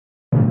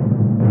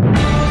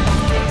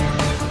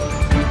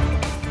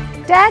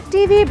Tag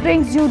TV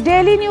brings you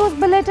daily news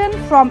bulletin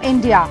from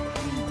India.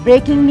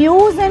 Breaking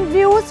news and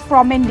views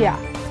from India.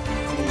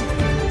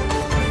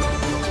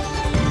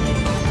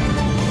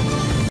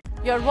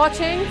 You're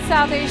watching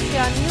South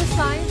Asia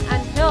Newsline,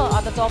 and here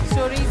are the top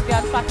stories we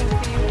are tracking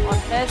for you on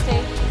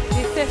Thursday,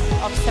 the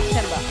 5th of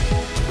September.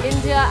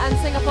 India and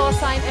Singapore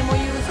signed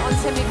MOUs on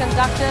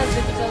semiconductors,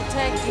 digital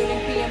tech during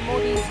PM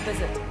Modi's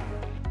visit.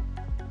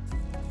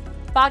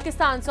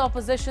 Pakistan's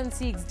opposition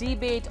seeks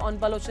debate on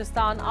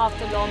Balochistan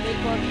after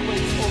lawmaker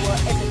quits over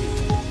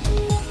ethnicity.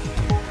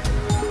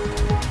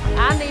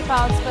 And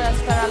Nepal's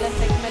first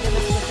Paralympic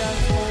medalist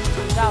returns home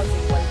to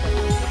rousing welcome.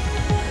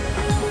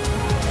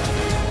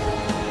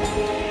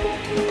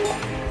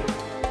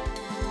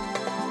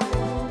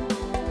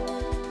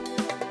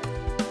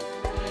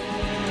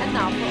 And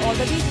now for all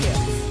the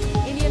details.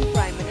 Indian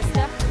Prime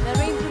Minister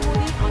Narendra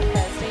Modi on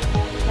Thursday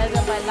held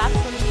a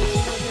bilateral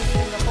meeting with his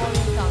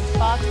Singaporean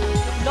counterpart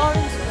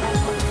Lawrence Wong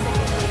on the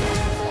second day of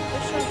his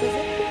official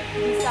visit to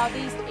the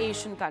Southeast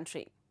Asian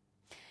country.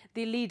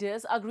 The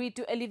leaders agreed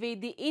to elevate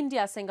the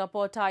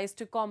India-Singapore ties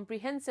to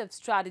comprehensive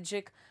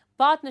strategic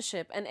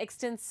partnership and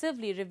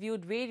extensively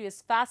reviewed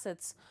various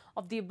facets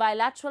of the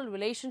bilateral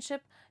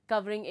relationship,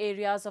 covering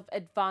areas of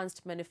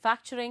advanced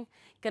manufacturing,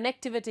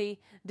 connectivity,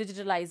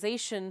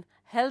 digitalization,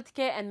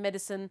 healthcare and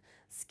medicine,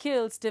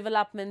 skills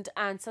development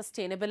and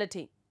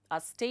sustainability, a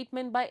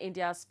statement by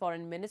India's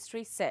Foreign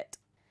Ministry said.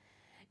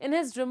 In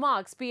his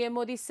remarks, PM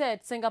Modi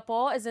said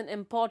Singapore is an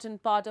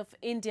important part of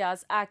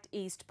India's Act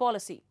East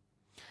policy.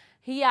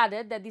 He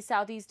added that the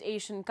Southeast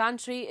Asian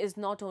country is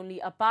not only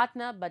a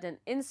partner but an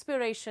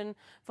inspiration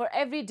for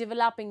every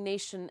developing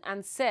nation,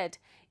 and said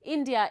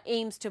India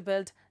aims to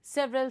build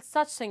several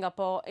such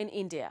Singapore in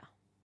India.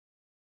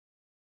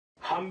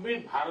 हम भी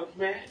भारत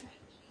में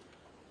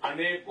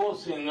अनेकों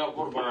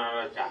Singapore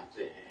बनाना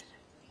चाहते हैं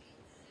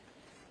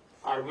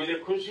और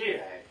मुझे खुशी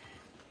है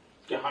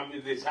कि हम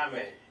इस दिशा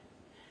में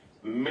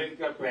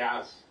मिलकर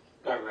प्रयास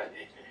कर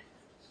रहे हैं।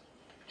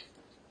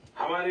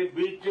 हमारे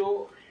बीच जो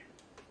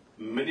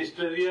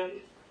मिनिस्टरियल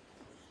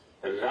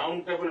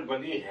राउंड टेबल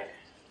बनी है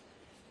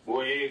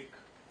वो एक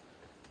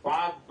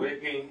पाथ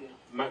ब्रेकिंग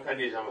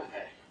मैकेनिज्म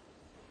है।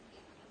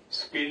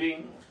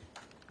 Skilling,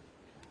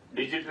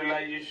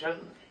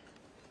 digitalisation,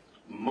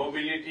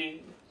 mobility,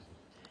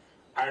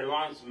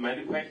 advance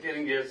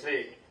manufacturing जैसे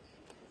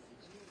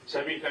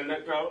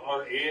सेमीकंडक्टर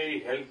और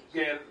एआई, हेल्थ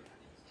केयर,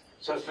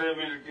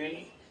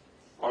 सस्टेनेबिलिटी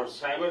और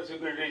साइबर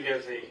सिक्योरिटी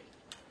जैसे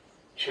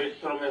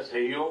क्षेत्रों में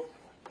सहयोग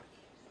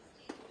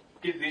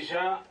की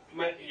दिशा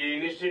में ये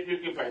इनिशिएटिव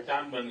की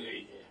पहचान बन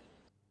गई है।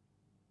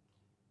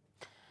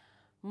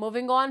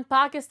 Moving on,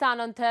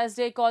 Pakistan on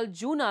Thursday called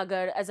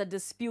Junagadh as a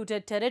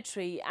disputed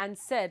territory and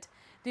said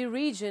the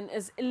region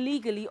is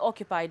illegally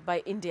occupied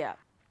by India.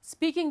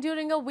 Speaking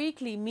during a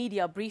weekly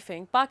media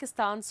briefing,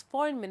 Pakistan's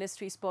Foreign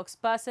Ministry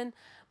spokesperson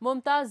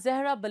Mumtaz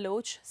Zahra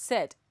Baloch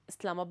said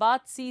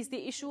Islamabad sees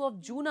the issue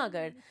of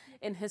Junagadh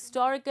in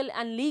historical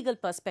and legal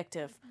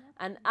perspective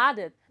and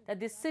added that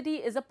this city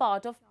is a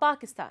part of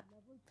Pakistan.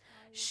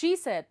 She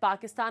said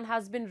Pakistan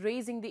has been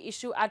raising the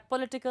issue at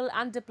political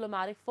and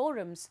diplomatic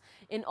forums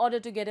in order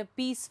to get a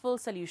peaceful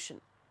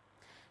solution.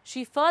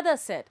 She further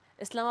said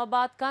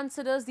Islamabad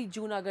considers the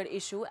Junagadh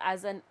issue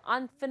as an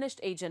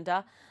unfinished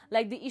agenda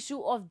like the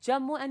issue of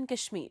Jammu and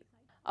Kashmir.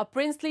 A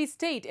princely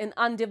state in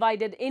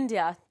undivided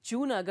India,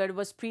 Junagadh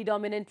was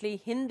predominantly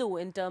Hindu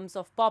in terms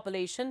of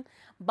population,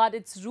 but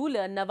its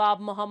ruler Nawab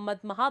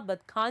Muhammad Mahabat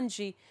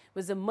Khanji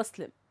was a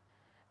Muslim.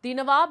 The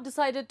Nawab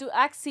decided to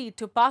accede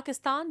to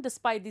Pakistan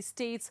despite the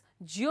state's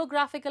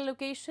geographical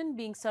location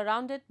being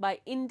surrounded by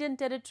Indian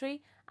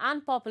territory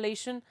and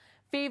population,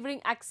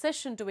 favouring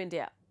accession to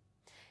India.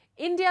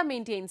 India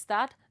maintains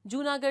that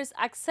Junagadh's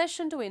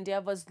accession to India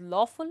was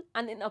lawful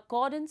and in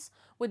accordance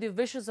with the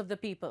wishes of the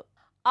people.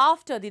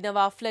 After the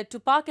Nawab fled to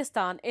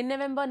Pakistan in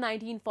November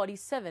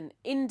 1947,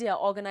 India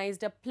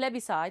organized a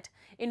plebiscite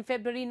in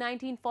February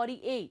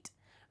 1948,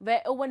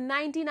 where over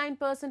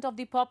 99% of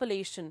the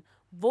population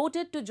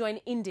voted to join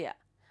India,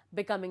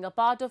 becoming a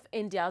part of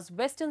India's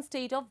western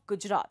state of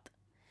Gujarat.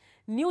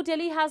 New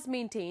Delhi has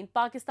maintained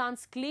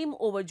Pakistan's claim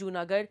over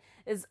Junagadh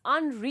is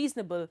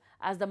unreasonable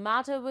as the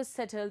matter was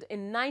settled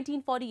in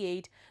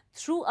 1948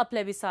 through a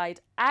plebiscite,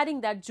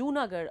 adding that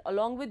Junagadh,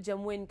 along with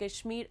Jammu and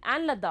Kashmir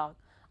and Ladakh,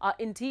 are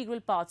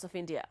integral parts of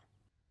India.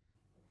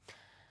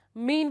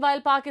 Meanwhile,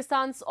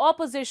 Pakistan's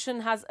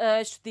opposition has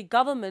urged the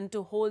government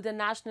to hold a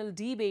national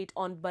debate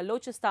on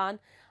Balochistan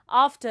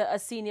after a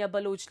senior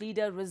Baloch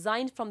leader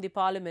resigned from the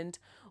parliament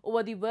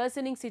over the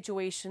worsening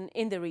situation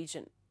in the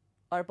region.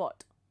 A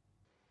report.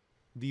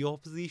 The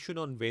opposition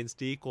on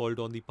Wednesday called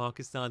on the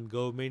Pakistan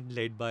government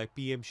led by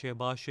PM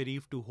Shehbaz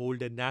Sharif to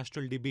hold a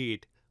national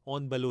debate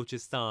on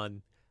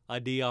Balochistan, a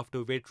day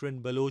after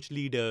veteran Baloch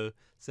leader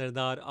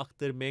Sardar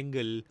Akhtar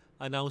Mengal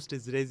announced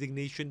his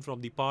resignation from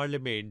the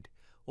parliament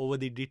over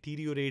the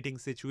deteriorating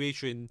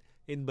situation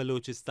in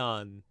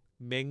Balochistan.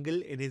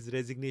 Mengal in his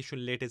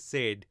resignation letter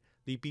said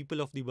the people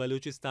of the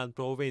Balochistan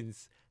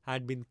province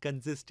had been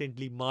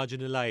consistently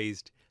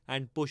marginalized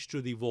and pushed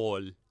to the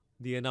wall.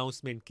 The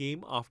announcement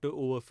came after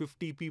over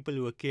 50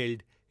 people were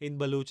killed in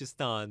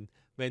Balochistan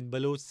when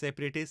Baloch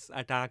separatists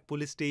attacked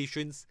police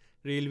stations,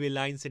 railway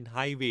lines and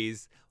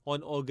highways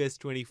on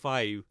August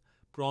 25,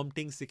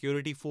 prompting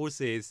security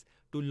forces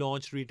to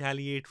launch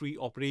retaliatory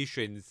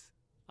operations.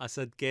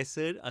 Asad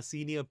Kaisar, a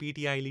senior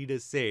PTI leader,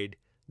 said,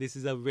 "This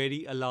is a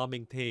very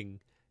alarming thing.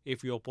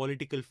 If your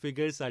political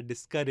figures are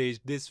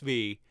discouraged this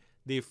way,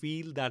 they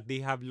feel that they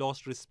have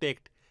lost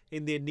respect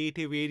in their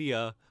native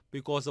area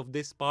because of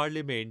this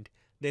parliament,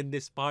 then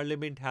this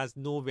parliament has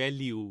no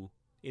value."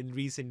 In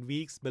recent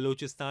weeks,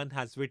 Balochistan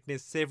has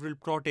witnessed several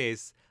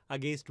protests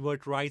against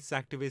what rights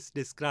activists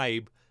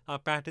describe a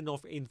pattern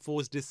of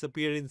enforced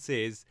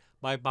disappearances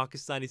by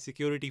Pakistani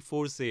security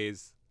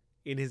forces.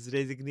 In his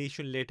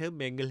resignation letter,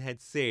 Mengal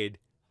had said,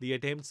 "The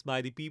attempts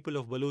by the people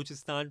of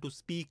Balochistan to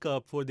speak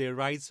up for their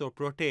rights or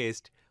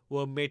protest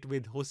were met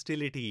with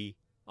hostility.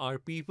 Our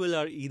people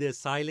are either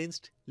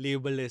silenced,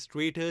 labeled as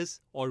traitors,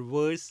 or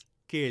worse,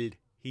 killed,"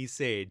 he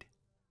said.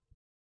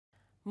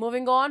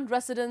 Moving on,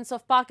 residents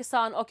of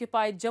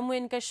Pakistan-occupied Jammu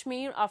and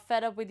Kashmir are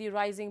fed up with the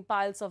rising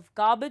piles of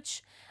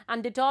garbage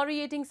and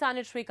deteriorating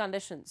sanitary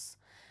conditions.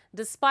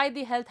 Despite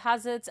the health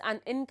hazards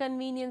and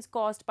inconvenience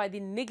caused by the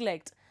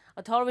neglect,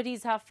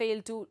 authorities have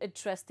failed to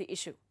address the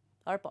issue.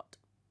 Our report.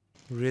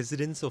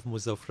 Residents of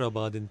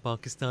Muzaffarabad in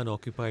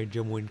Pakistan-occupied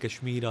Jammu and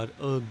Kashmir are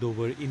irked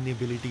over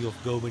inability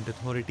of government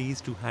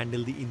authorities to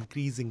handle the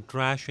increasing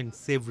trash and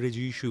sewerage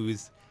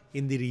issues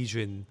in the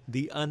region.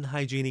 The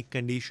unhygienic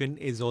condition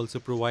is also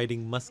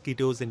providing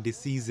mosquitoes and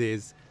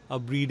diseases a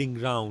breeding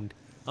ground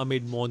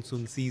amid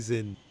monsoon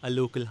season. A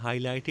local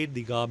highlighted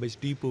the garbage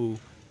depot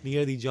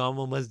near the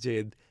Jama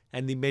Masjid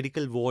and the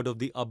medical ward of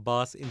the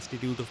Abbas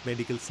Institute of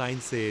Medical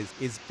Sciences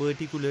is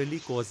particularly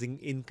causing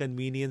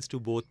inconvenience to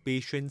both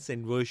patients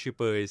and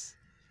worshippers.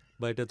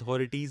 But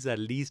authorities are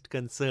least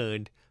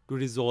concerned to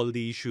resolve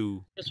the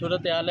issue.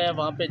 सूरत हाल है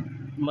वहाँ पे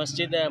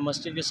मस्जिद है,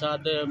 मस्जिद के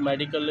साथ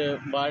medical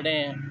वार्डें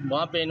हैं,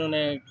 वहाँ पे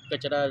इन्होंने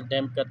कचरा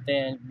डंप करते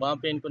हैं। वहाँ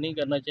पे इनको नहीं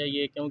करना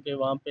चाहिए क्योंकि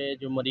वहाँ पे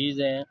जो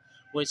मरीज़ हैं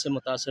वो इससे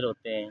मुतासर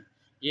होते हैं।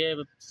 ये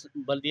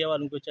बल्दिया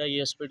वालों को चाहिए,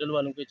 हॉस्पिटल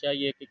वालों को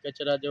चाहिए कि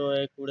कचरा जो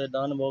है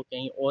कूड़ेदान वो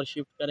कहीं और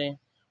शिफ्ट करें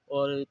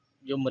और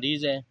जो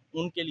मरीज़ हैं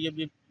उनके लिए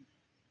भी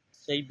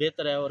सही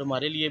बेहतर है और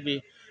हमारे लिए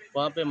भी।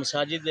 वहाँ पे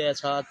मसाजिद है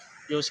साथ,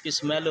 जो उसकी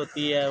स्मेल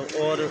होती है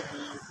और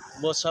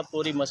वो सब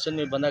पूरी मस्जिद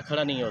में बंदा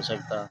खड़ा नहीं हो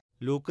सकता।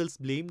 Locals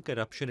blame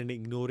corruption and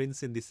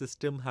ignorance in the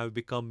system have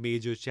become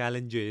major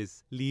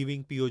challenges,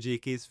 leaving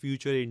POJK's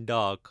future in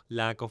dark.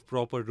 Lack of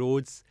proper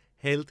roads,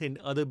 health and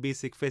other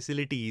basic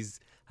facilities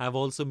have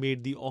also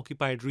made the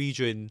occupied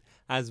region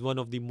as one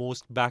of the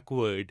most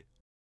backward.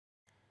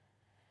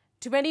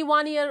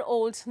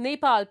 21-year-old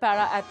Nepal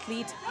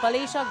para-athlete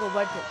Palesha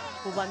Govardhan,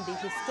 who won the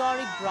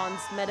historic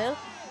bronze medal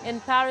in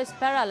Paris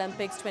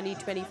Paralympics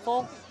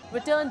 2024,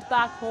 returned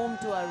back home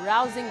to a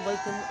rousing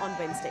welcome on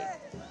Wednesday.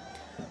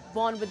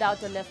 Born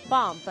without a left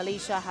palm,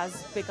 Palesha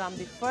has become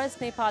the first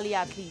Nepali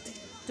athlete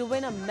to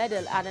win a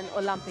medal at an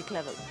Olympic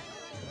level.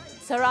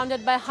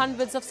 Surrounded by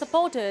hundreds of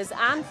supporters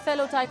and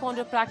fellow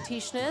taekwondo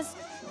practitioners,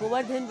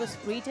 Govardhan was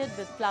greeted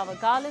with flower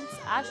garlands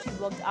as she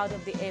walked out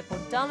of the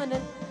airport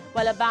terminal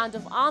while a band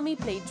of army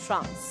played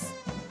drums.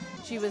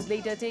 She was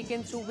later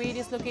taken through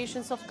various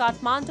locations of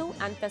Kathmandu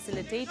and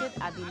facilitated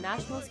at the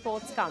National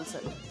Sports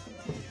Council.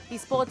 The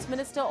sports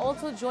minister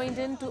also joined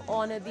in to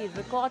honor the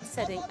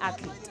record-setting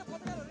athlete.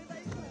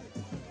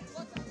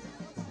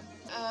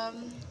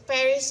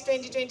 Paris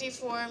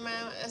 2024 मा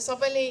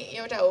सबैले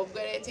एउटा hope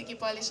गरेको थियो कि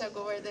पलेशा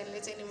गोवर्धनले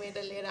चाहिँ नि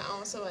medal लिएर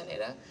आउँछ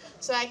भनेर.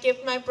 So I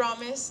kept my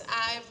promise.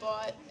 I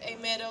brought a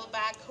medal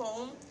back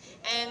home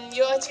and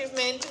your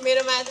achievement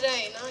मेरो मात्र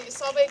हैन, यो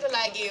सबैको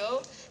लागि हो.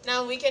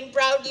 Now we can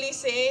proudly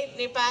say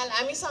Nepal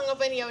हामीसँग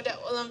पनि एउटा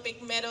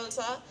Olympic medal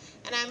छ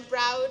and I'm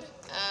proud.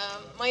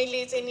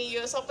 मैले चाहिँ नि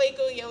यो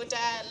सबैको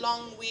एउटा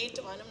long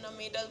wait भनौं न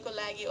मेडलको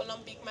लागि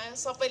ओलम्पिकमा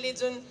सबैले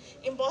जुन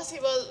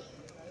impossible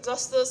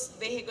जस्तो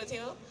देखेको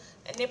थियो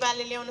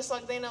नेपालले ल्याउन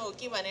सक्दैन हो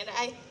कि भनेर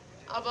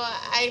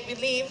I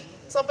believe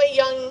सबै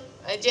young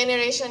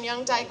generation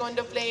young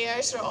taekwondo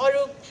players र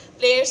अरु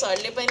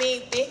प्लेयर्सहरुले पनि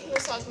देख्न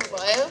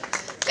सक्नुभयो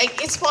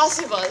like it's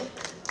possible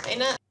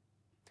Hahn.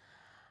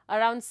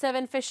 Around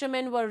 7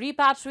 fishermen were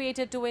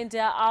repatriated to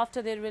India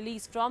after their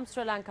release from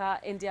Sri Lanka,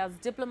 India's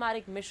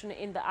diplomatic mission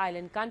in the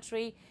island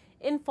country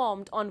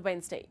informed on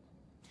Wednesday.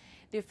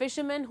 The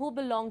fishermen, who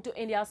belonged to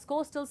India's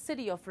coastal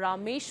city of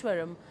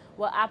Rameshwaram,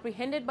 were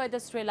apprehended by the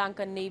Sri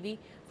Lankan Navy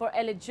for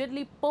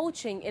allegedly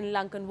poaching in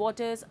Lankan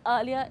waters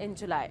earlier in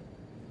July.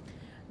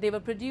 They were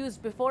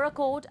produced before a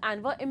court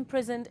and were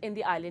imprisoned in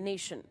the island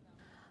nation.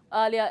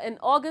 Earlier in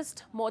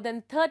August, more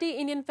than 30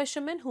 Indian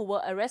fishermen who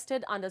were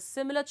arrested under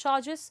similar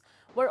charges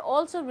were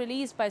also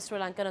released by Sri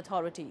Lankan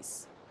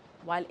authorities.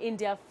 While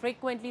India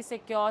frequently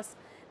secures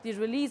the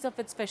release of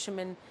its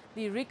fishermen,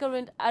 the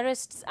recurrent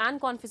arrests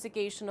and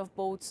confiscation of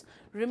boats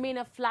remain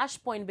a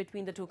flashpoint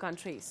between the two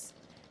countries.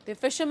 The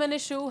fishermen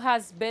issue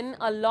has been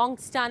a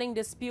long-standing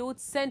dispute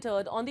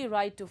centered on the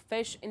right to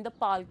fish in the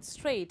Palk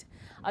Strait,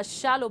 a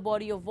shallow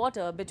body of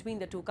water between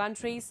the two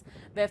countries,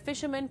 where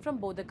fishermen from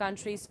both the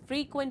countries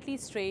frequently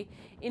stray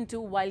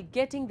into while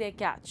getting their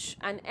catch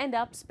and end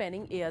up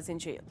spending years in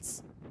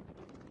jails.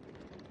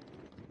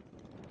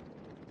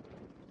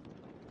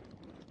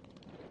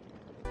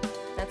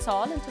 That's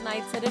all in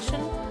tonight's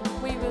edition.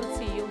 We will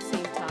see you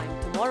same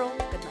time tomorrow.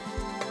 Good night.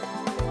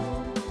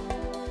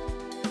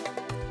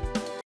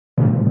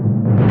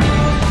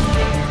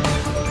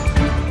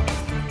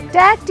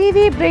 Tag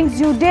TV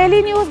brings you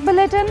daily news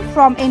bulletin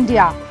from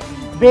India.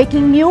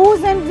 Breaking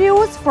news and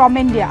views from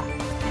India.